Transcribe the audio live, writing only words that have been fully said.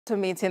To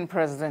meeting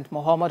President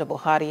Muhammadu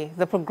Buhari,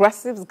 the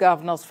Progressives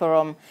Governors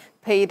Forum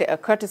paid a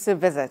courtesy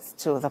visit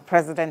to the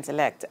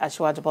President-Elect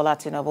Asiwaju Bola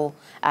Tinubu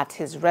at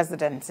his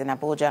residence in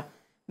Abuja.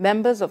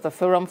 Members of the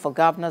Forum for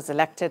Governors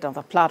elected on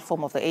the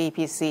platform of the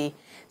APC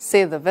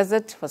say the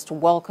visit was to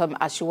welcome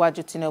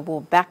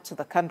AsiwajuTinubu back to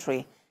the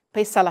country,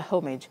 pay Salah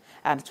homage,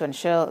 and to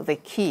ensure the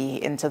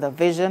key into the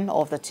vision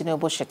of the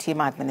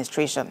Tinubu-Shettima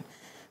administration.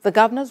 The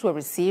governors were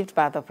received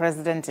by the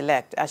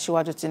President-Elect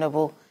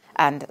AsiwajuTinubu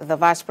and the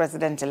Vice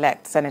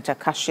President-Elect, Senator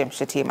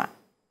Shettima.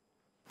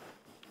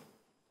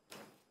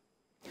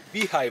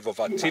 Beehive of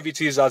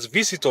activities as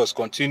visitors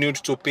continued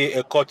to pay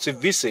a courtesy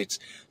visit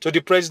to the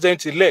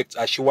President-Elect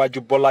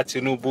Asiwaju Bola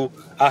Tinubu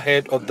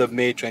ahead of the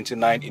May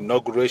 29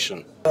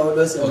 inauguration.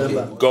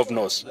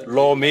 Governors,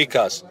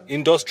 lawmakers,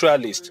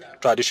 industrialists,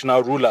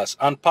 traditional rulers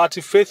and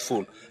party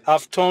faithful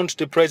have turned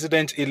the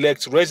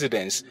President-Elect's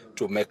residence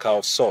to Mecca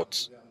of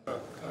sorts.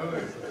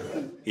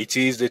 It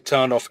is the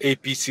turn of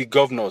APC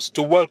governors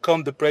to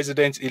welcome the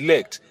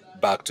President-Elect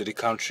back to the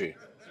country.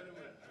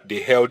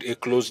 They held a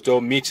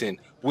closed-door meeting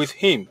with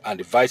him and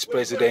the Vice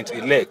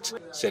President-Elect,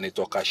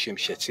 Senator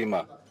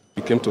Shettima.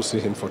 We came to see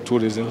him for two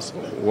reasons.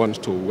 One,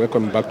 to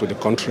welcome him back to the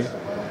country,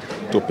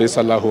 to pay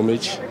Salah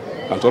homage,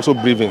 and to also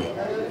brief him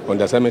on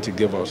the assignment he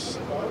gave us.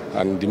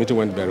 And the meeting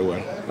went very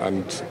well,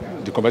 and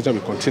the convention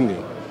will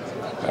continue.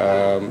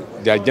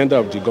 The agenda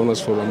of the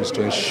Governors Forum is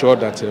to ensure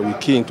that we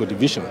key into the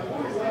vision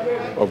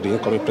of the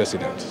incoming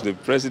president. The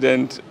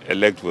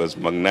President-elect was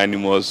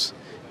magnanimous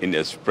in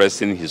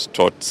expressing his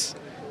thoughts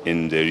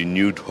in the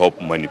Renewed Hope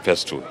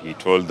Manifesto. He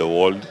told the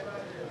world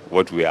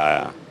what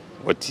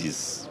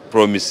he's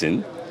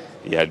promising.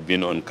 He had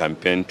been on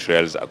campaign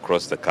trails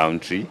across the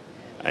country,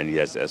 and he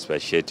has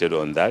expatiated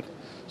on that.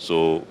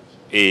 So,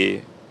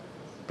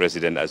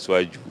 President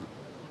Asiwaju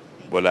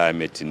Bola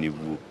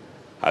Tinubu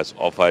has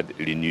offered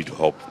renewed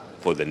hope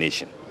for the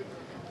nation,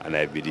 and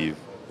I believe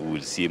we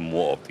will see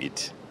more of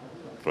it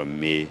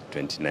from May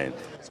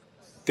 29th.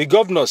 The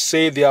governors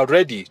say they are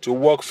ready to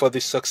work for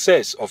the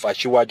success of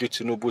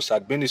AsiwajuTinubu's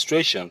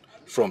administration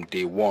from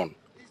day one.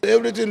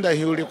 Everything that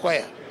he will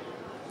require,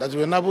 that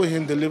will enable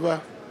him deliver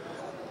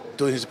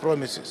to his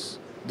promises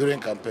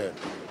during campaign,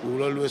 we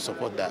will always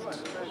support that.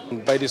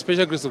 By the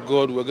special grace of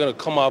God, we're going to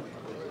come up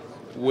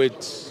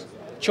with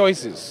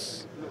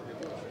choices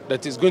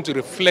that is going to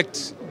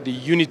reflect the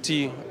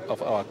unity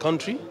of our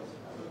country,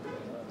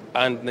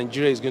 and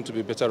Nigeria is going to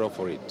be better off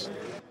for it.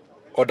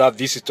 Other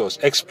visitors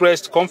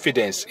expressed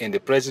confidence in the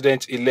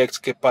President-elect's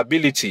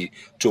capability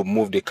to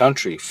move the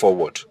country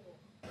forward.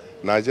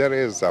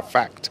 Nigeria is a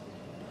fact.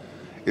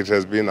 It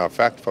has been a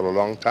fact for a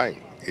long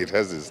time. It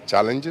has its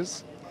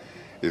challenges,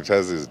 it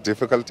has its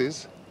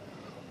difficulties,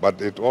 but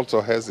it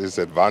also has its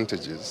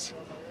advantages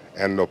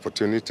and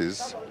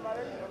opportunities,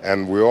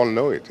 and we all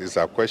know it. It's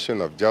a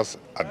question of just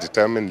a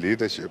determined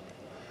leadership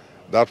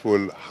that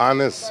will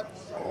harness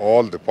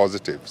all the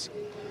positives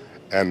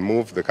and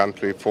move the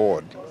country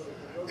forward.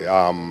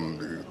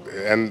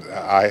 And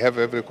I have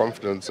every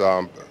confidence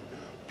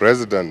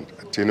President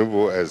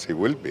Tinubu, as he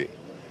will be,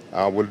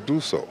 will do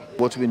so.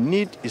 What we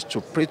need is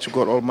to pray to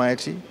God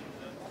Almighty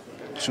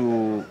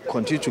to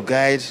continue to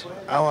guide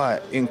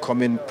our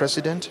incoming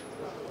president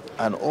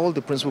and all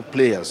the principal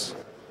players.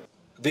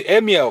 The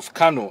Emir of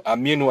Kano,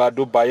 Aminu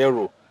Ado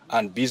Bayero,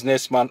 and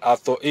businessman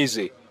Arthur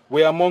Eze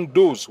were among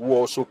those who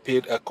also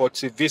paid a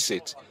courtesy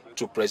visit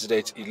to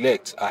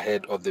President-elect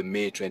ahead of the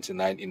May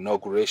 29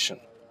 inauguration.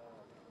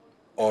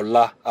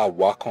 Ola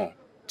Awakon,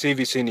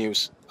 TVC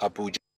News, Abuja.